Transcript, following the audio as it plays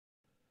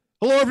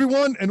Hello,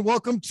 everyone, and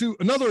welcome to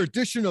another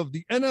edition of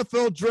the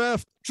NFL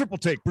Draft Triple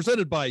Take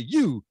presented by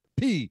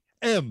UPMC.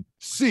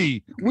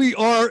 We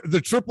are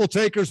the Triple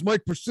Takers,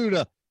 Mike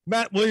Pursuta,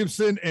 Matt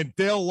Williamson, and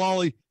Dale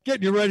Lally,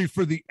 getting you ready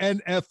for the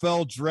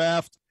NFL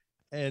Draft.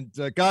 And,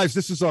 guys,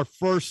 this is our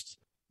first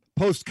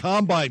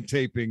post-combine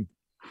taping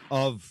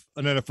of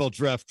an NFL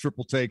Draft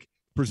Triple Take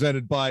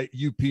presented by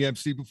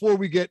UPMC. Before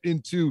we get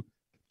into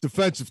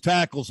defensive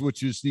tackles,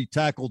 which is the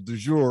tackle du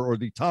jour or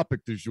the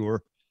topic du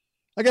jour,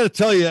 I got to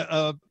tell you,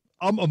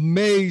 I'm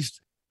amazed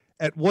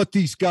at what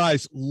these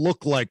guys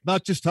look like,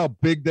 not just how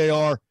big they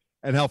are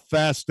and how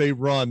fast they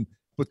run,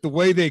 but the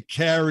way they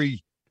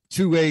carry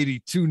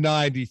 280,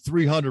 290,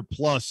 300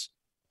 plus.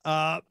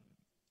 I've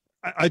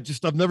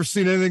never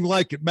seen anything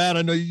like it. Matt,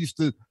 I know you used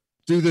to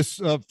do this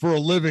for a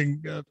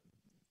living,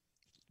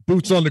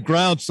 boots on the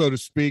ground, so to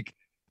speak.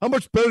 How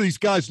much better these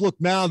guys look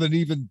now than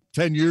even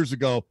 10 years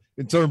ago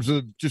in terms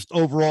of just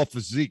overall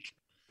physique?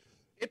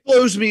 It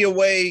blows me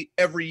away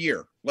every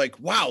year. Like,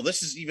 wow,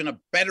 this is even a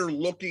better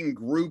looking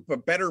group, a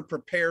better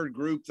prepared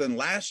group than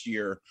last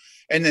year.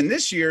 And then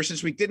this year,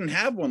 since we didn't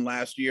have one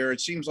last year, it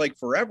seems like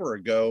forever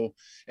ago.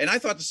 And I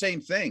thought the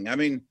same thing. I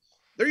mean,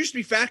 there used to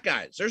be fat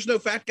guys. There's no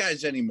fat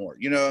guys anymore.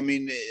 You know, I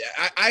mean,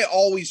 I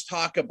always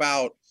talk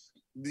about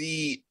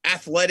the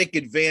athletic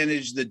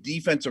advantage the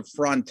defensive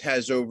front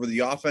has over the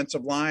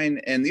offensive line,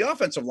 and the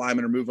offensive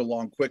linemen are moving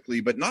along quickly,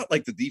 but not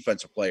like the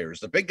defensive players.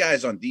 The big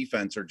guys on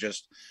defense are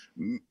just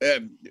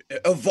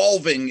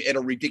evolving at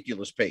a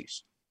ridiculous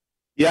pace.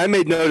 Yeah, I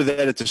made note of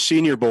that at the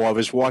Senior Bowl. I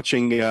was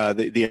watching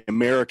the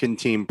American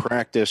team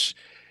practice,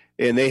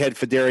 and they had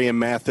Phidarian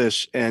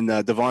Mathis and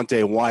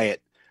Devontae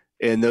Wyatt,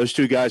 and those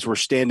two guys were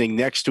standing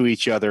next to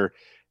each other,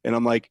 and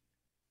I'm like,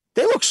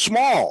 they look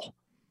small.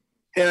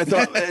 And I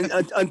thought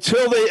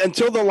until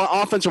the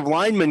offensive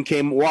lineman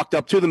walked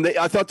up to them,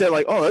 I thought they're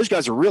like, oh, those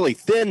guys are really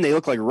thin. They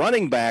look like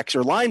running backs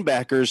or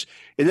linebackers.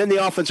 And then the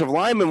offensive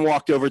lineman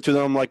walked over to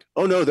them. I'm like,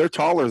 oh, no, they're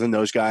taller than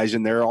those guys.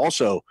 And they're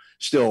also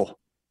still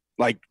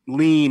like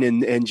lean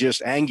and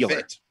just angular.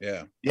 Fit.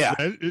 Yeah.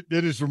 It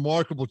is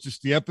remarkable,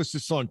 just the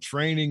emphasis on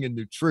training and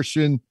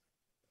nutrition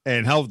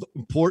and how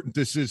important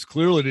this is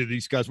clearly to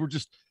these guys. We're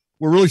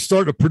really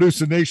starting to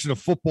produce a nation of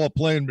football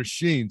playing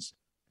machines.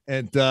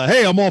 And,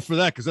 hey, I'm all for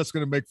that because that's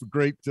going to make for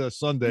great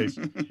Sundays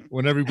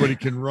when everybody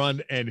can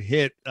run and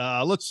hit.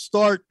 Let's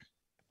start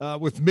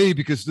with me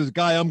because the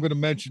guy I'm going to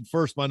mention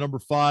first, my number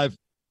 5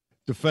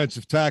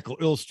 defensive tackle,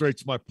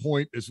 illustrates my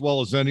point as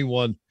well as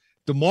anyone.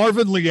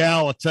 DeMarvin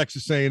Leal at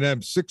Texas A&M,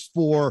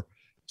 6'4",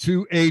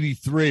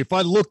 283. If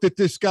I looked at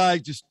this guy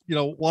just,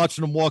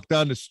 watching him walk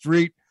down the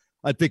street,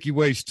 I think he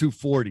weighs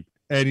 240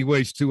 and he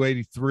weighs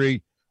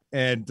 283.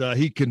 And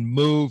he can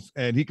move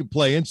and he can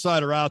play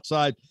inside or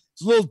outside.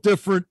 It's a little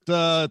different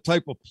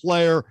type of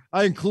player.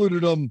 I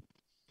included him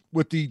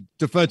with the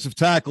defensive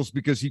tackles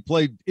because he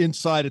played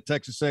inside at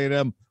Texas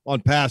A&M on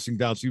passing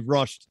downs. He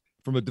rushed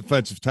from a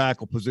defensive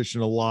tackle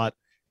position a lot.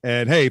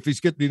 And, hey, if he's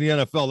getting to the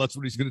NFL, that's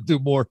what he's going to do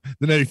more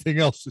than anything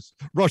else is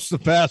rush the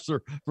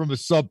passer from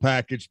his sub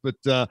package. But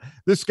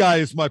this guy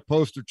is my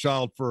poster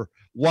child for,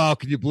 wow,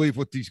 can you believe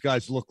what these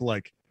guys look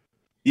like?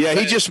 Yeah,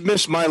 he just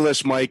missed my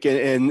list, Mike.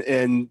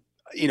 And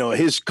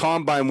his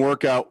combine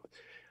workout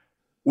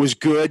was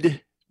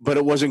good, but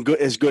it wasn't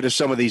as good as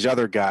some of these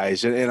other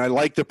guys. And I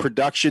like the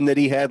production that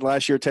he had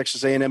last year at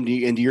Texas A&M. And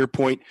to your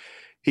point,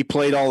 he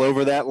played all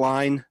over that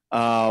line.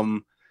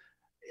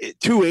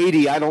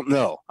 280, I don't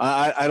know.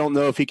 I don't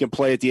know if he can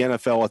play at the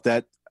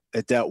NFL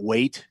at that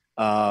weight,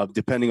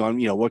 depending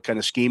on, what kind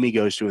of scheme he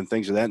goes to and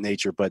things of that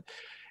nature. But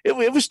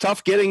it was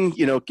tough getting,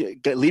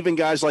 leaving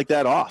guys like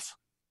that off.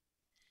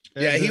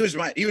 Yeah, he was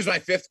my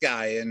 5th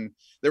guy. And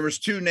there was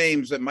 2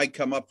 names that might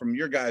come up from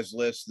your guys'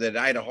 list that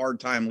I had a hard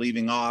time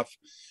leaving off.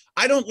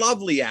 I don't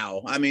love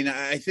Leal. I mean,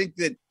 I think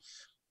that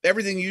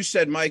everything you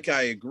said, Mike,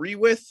 I agree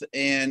with,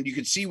 and you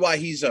can see why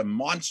he's a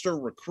monster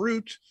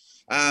recruit.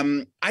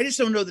 I just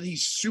don't know that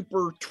he's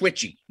super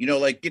twitchy,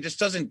 like it just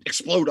doesn't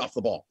explode off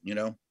the ball,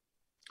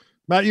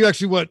 Matt, you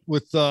actually went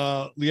with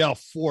Leal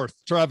 4th.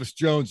 Travis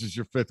Jones is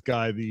your 5th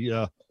guy.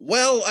 The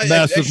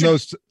massive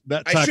nose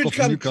that tackle. I should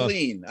come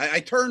clean. I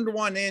turned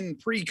one in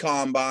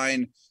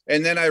pre-combine,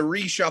 and then I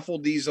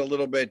reshuffled these a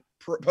little bit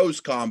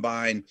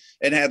post-combine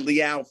and had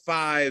Leal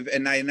 5,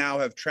 and I now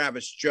have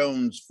Travis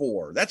Jones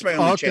 4. That's my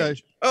only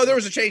change. Oh, there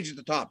was a change at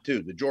the top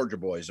too, the Georgia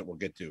boys that we'll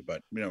get to,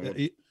 but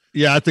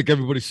yeah, I think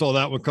everybody saw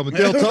that one coming.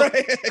 Dale,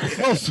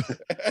 tell us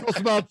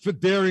about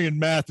Phidarian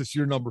Mathis,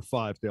 your number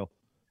 5, Dale.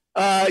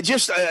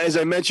 Just as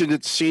I mentioned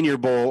at the Senior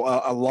Bowl,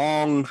 a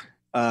long,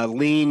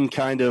 lean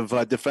kind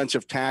of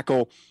defensive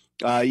tackle.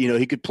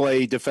 He could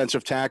play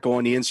defensive tackle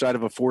on the inside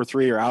of a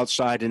 4-3 or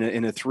outside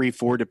in a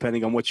 3-4,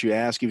 depending on what you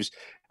ask. He was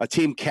a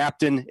team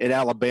captain at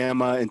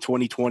Alabama in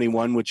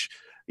 2021, which,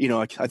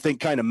 I think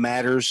kind of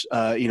matters,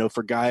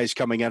 for guys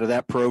coming out of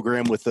that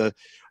program with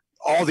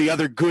all the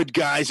other good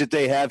guys that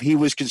they have. He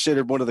was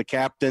considered one of the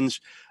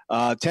captains.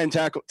 10 and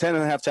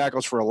a half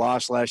tackles for a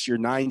loss last year,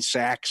 9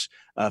 sacks,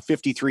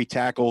 53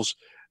 tackles.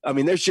 I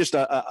mean, there's just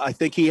I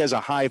think he has a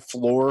high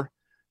floor.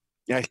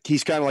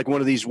 He's kind of like one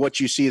of these, what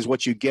you see is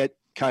what you get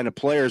kind of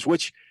players,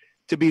 which,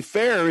 to be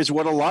fair, is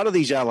what a lot of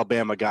these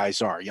Alabama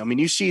guys are. I mean,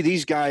 you see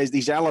these guys,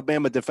 these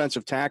Alabama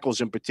defensive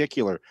tackles in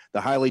particular,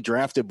 the highly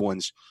drafted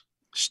ones,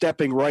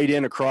 stepping right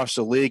in across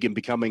the league and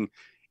becoming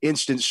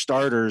instant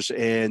starters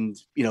and,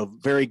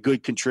 very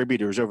good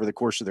contributors over the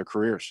course of their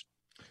careers.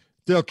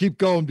 Dale, keep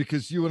going,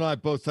 because you and I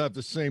both have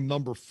the same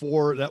number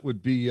 4. That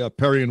would be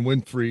Perrion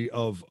Winfrey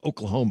of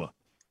Oklahoma.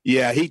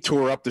 Yeah, he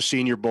tore up the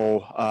Senior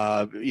Bowl.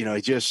 He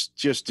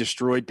just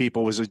destroyed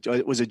people. Was a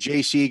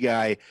JC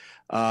guy,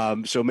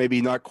 so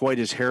maybe not quite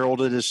as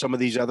heralded as some of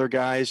these other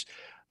guys.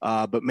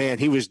 But man,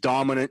 he was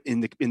dominant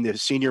in the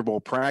Senior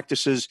Bowl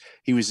practices.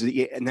 He was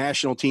the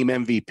national team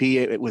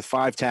MVP with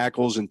 5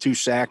 tackles and 2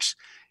 sacks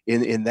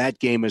in that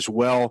game as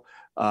well.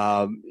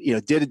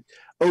 Did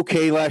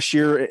okay last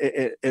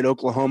year at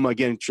Oklahoma.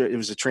 Again, it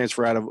was a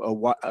transfer out of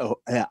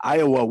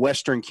Iowa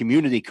Western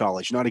Community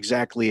College. Not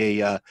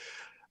exactly a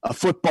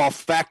football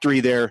factory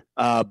there,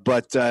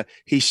 but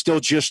he's still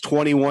just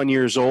 21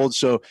 years old.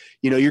 So,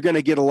 you're going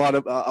to get a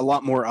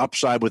lot more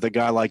upside with a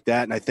guy like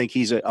that. And I think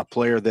he's a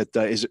player that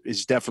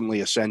is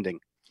definitely ascending.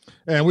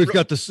 And we've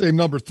got the same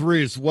number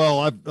 3 as well.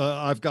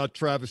 I've got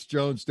Travis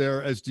Jones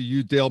there, as do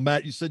you, Dale.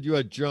 Matt, you said you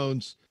had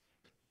Jones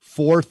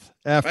 4th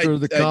after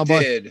the combine.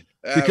 I did.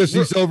 Because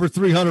he's over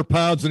 300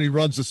 pounds and he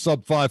runs a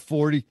sub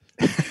 540.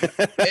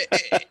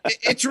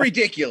 It's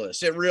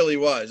ridiculous. It really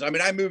was. I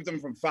mean, I moved him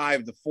from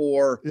 5 to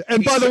 4.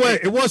 And by the way,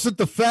 it wasn't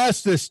the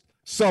fastest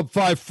sub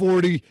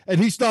 540, and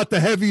he's not the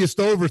heaviest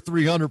over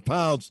 300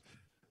 pounds.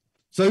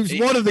 So he's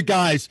one of the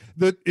guys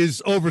that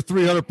is over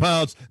 300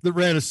 pounds that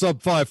ran a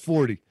sub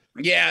 540.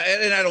 Yeah,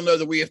 and I don't know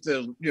that we have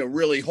to,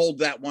 really hold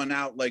that one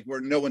out, like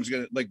where no one's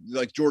gonna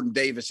like Jordan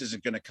Davis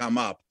isn't gonna come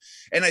up.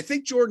 And I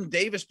think Jordan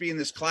Davis being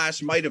this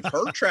class might have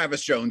hurt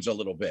Travis Jones a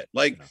little bit.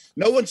 Like,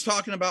 no one's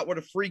talking about what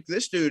a freak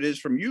this dude is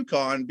from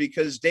UConn,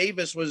 because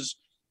Davis was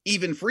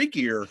even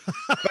freakier.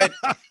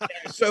 But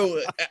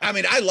so, I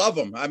mean, I love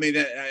him. I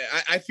mean,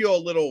 I feel a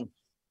little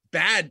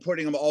bad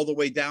putting him all the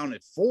way down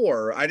at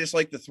 4. I just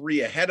like the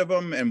 3 ahead of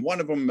him, and one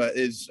of them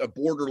is a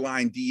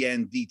borderline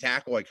D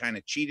tackle. I kind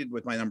of cheated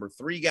with my number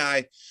 3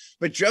 guy,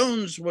 but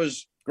Jones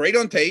was great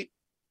on tape,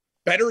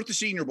 better at the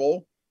Senior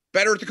Bowl,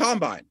 better at the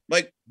combine.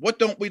 Like, what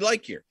don't we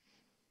like here?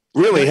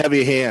 Really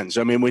heavy hands.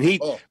 I mean, when he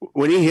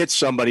hits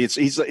somebody,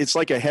 it's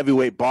like a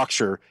heavyweight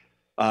boxer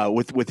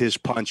with his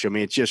punch. I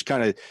mean, it just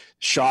kind of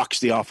shocks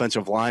the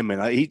offensive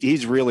lineman.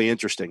 He's really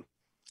interesting.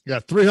 Yeah,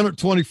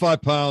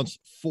 325 pounds,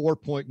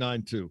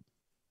 4.92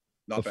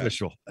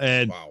 official.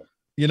 Bad. And,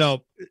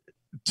 wow.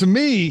 To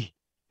me,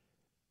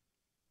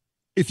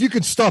 if you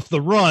can stuff the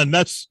run,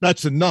 that's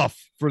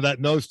enough for that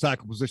nose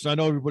tackle position. I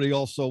know everybody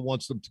also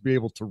wants them to be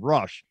able to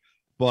rush,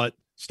 but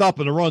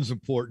stopping the run's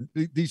important.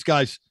 These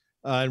guys,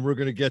 and we're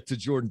going to get to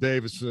Jordan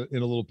Davis in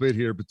a little bit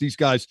here, but these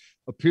guys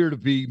appear to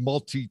be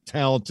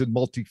multi-talented,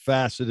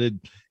 multifaceted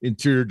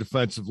interior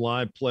defensive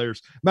line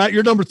players. Matt,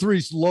 your number 3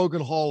 is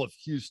Logan Hall of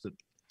Houston.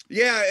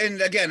 Yeah,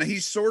 and again,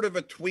 he's sort of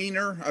a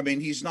tweener. I mean,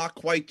 he's not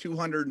quite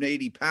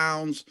 280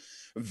 pounds,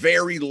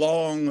 very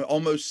long,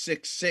 almost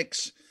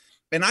 6'6".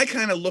 And I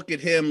kind of look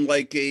at him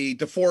like a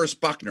DeForest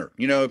Buckner.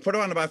 Put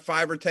on about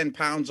 5 or 10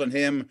 pounds on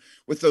him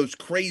with those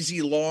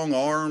crazy long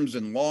arms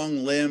and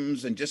long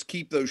limbs, and just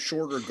keep those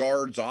shorter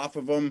guards off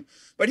of him.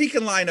 But he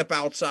can line up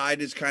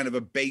outside as kind of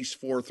a base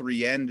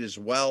 4-3 end as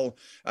well.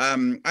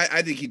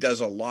 I think he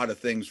does a lot of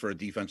things for a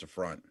defensive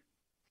front.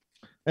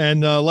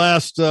 And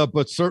last,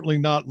 but certainly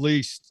not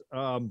least,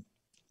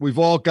 we've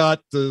all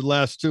got the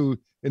last 2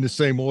 in the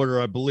same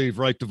order, I believe,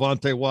 right?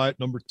 Devontae Wyatt,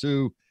 number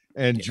 2,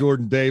 and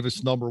Jordan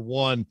Davis, number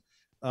 1.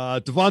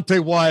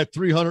 Devontae Wyatt,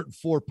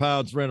 304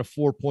 pounds, ran a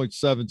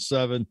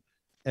 4.77,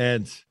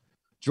 and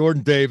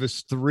Jordan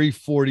Davis,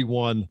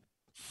 341,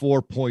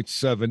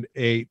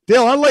 4.78.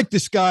 Dale, I like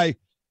this guy.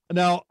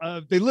 Now,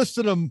 they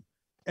listed him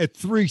at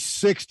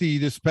 360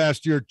 this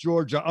past year at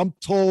Georgia. I'm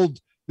told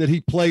that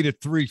he played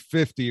at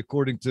 350,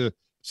 according to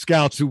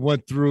scouts who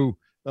went through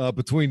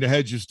between the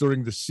hedges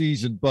during the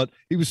season, but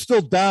he was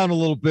still down a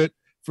little bit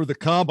for the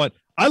combine.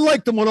 I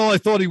liked him when all I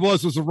thought he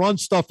was a run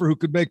stuffer who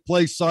could make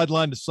plays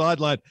sideline to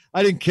sideline.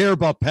 I didn't care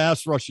about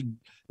pass rush and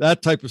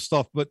that type of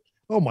stuff, but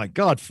oh my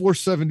God,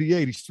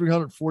 478. He's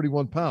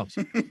 341 pounds.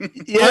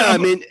 Yeah,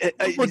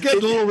 we're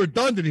getting a little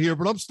redundant here,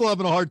 but I'm still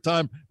having a hard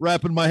time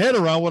wrapping my head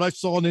around what I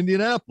saw in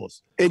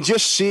Indianapolis. And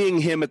just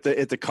seeing him at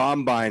the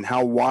combine,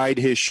 how wide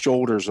his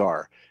shoulders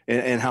are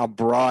and how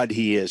broad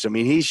he is. I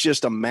mean, he's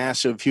just a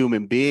massive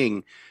human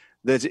being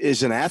that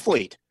is an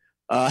athlete.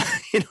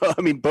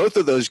 Both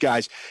of those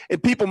guys.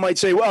 And people might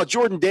say, well,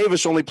 Jordan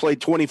Davis only played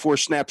 24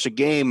 snaps a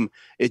game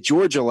at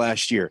Georgia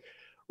last year.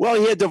 Well,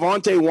 he had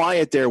Devontae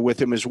Wyatt there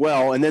with him as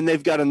well. And then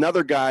they've got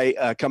another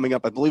guy coming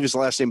up. I believe his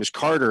last name is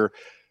Carter,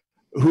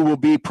 who will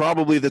be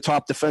probably the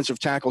top defensive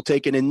tackle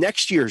taken in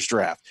next year's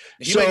draft.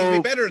 He might be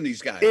better than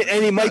these guys.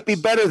 And he might be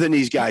better than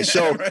these guys.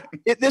 So right.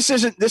 this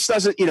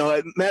doesn't,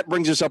 Matt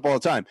brings this up all the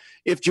time.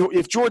 If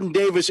Jordan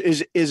Davis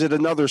is at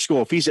another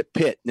school, if he's at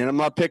Pitt, and I'm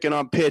not picking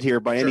on Pitt here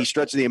by any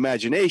stretch of the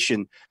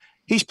imagination,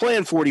 he's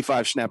playing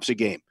 45 snaps a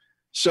game.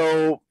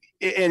 So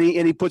and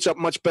he puts up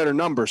much better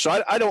numbers.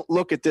 So I don't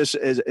look at this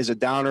as a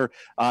downer.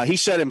 He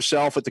said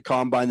himself at the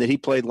combine that he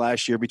played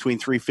last year between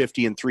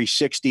 350 and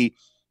 360.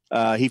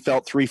 He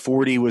felt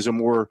 340 was a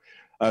more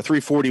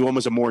 341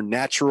 was a more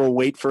natural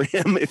weight for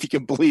him, if you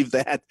can believe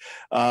that.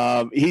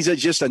 He's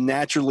just a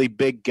naturally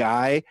big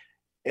guy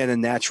and a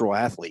natural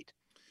athlete.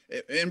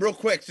 And real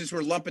quick, since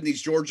we're lumping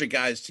these Georgia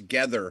guys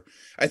together,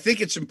 I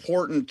think it's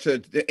important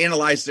to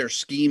analyze their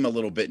scheme a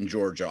little bit in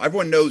Georgia.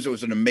 Everyone knows it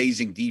was an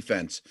amazing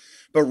defense,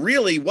 but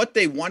really what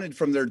they wanted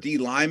from their D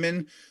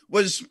linemen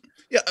was,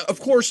 yeah,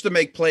 of course, to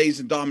make plays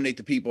and dominate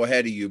the people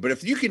ahead of you. But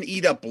if you can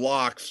eat up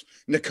blocks,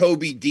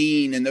 Nakobe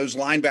Dean and those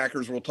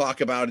linebackers we'll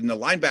talk about in the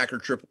linebacker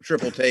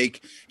triple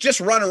take, just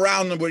run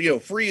around them,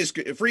 free as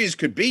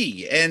could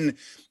be. And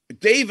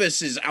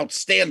Davis is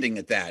outstanding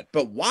at that.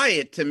 But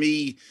Wyatt, to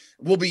me,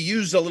 will be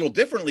used a little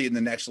differently in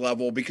the next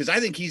level because I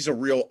think he's a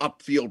real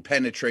upfield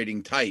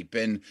penetrating type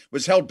and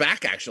was held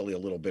back actually a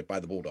little bit by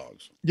the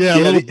Bulldogs. Yeah,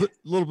 a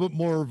little bit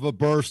more of a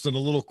burst and a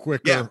little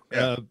quicker.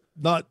 Yeah.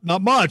 Not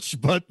much,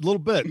 but a little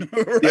bit.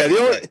 Right,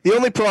 yeah, the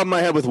only problem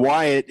I have with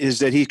Wyatt is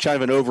that he's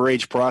kind of an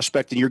overage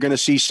prospect, and you're going to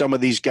see some of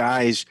these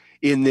guys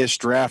in this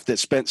draft that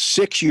spent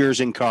 6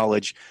 years in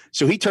college.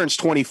 So he turns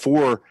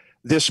 24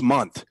 this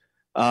month.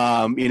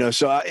 Some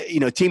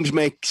teams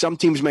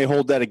may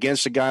hold that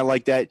against a guy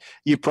like that.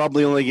 You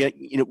probably only get,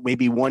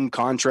 maybe one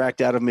contract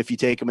out of him if you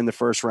take him in the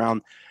first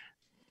round.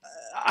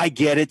 I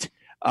get it.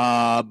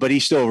 But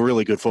he's still a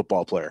really good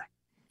football player.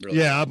 Really.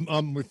 Yeah,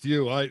 I'm with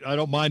you. I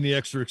don't mind the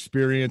extra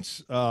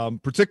experience,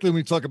 particularly when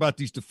we talk about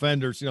these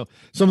defenders.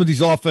 Some of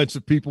these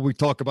offensive people we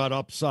talk about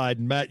upside.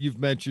 And Matt, you've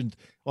mentioned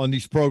on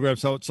these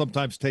programs how it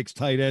sometimes takes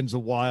tight ends a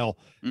while,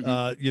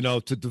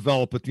 to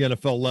develop at the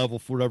NFL level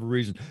for whatever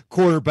reason.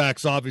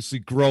 Quarterbacks obviously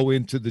grow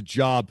into the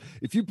job.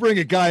 If you bring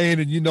a guy in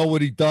and you know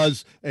what he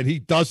does and he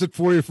does it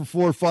for you for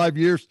 4 or 5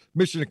 years,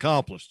 mission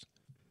accomplished.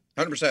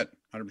 100%.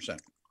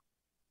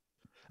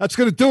 That's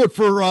going to do it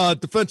for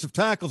defensive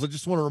tackles. I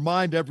just want to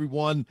remind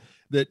everyone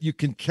that you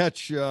can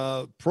catch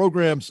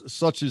programs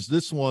such as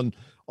this one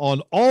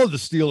on all of the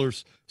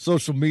Steelers'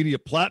 social media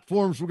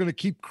platforms. We're going to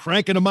keep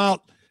cranking them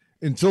out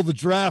until the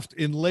draft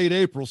in late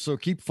April, so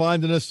keep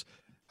finding us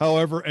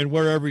however and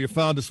wherever you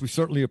found us. We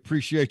certainly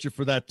appreciate you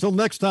for that. Till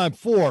next time,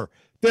 for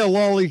Dale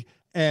Lawley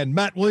and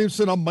Matt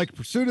Williamson, I'm Mike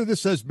Pursuta.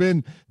 This has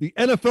been the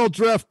NFL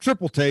Draft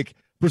Triple Take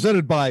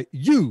presented by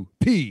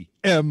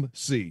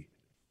UPMC.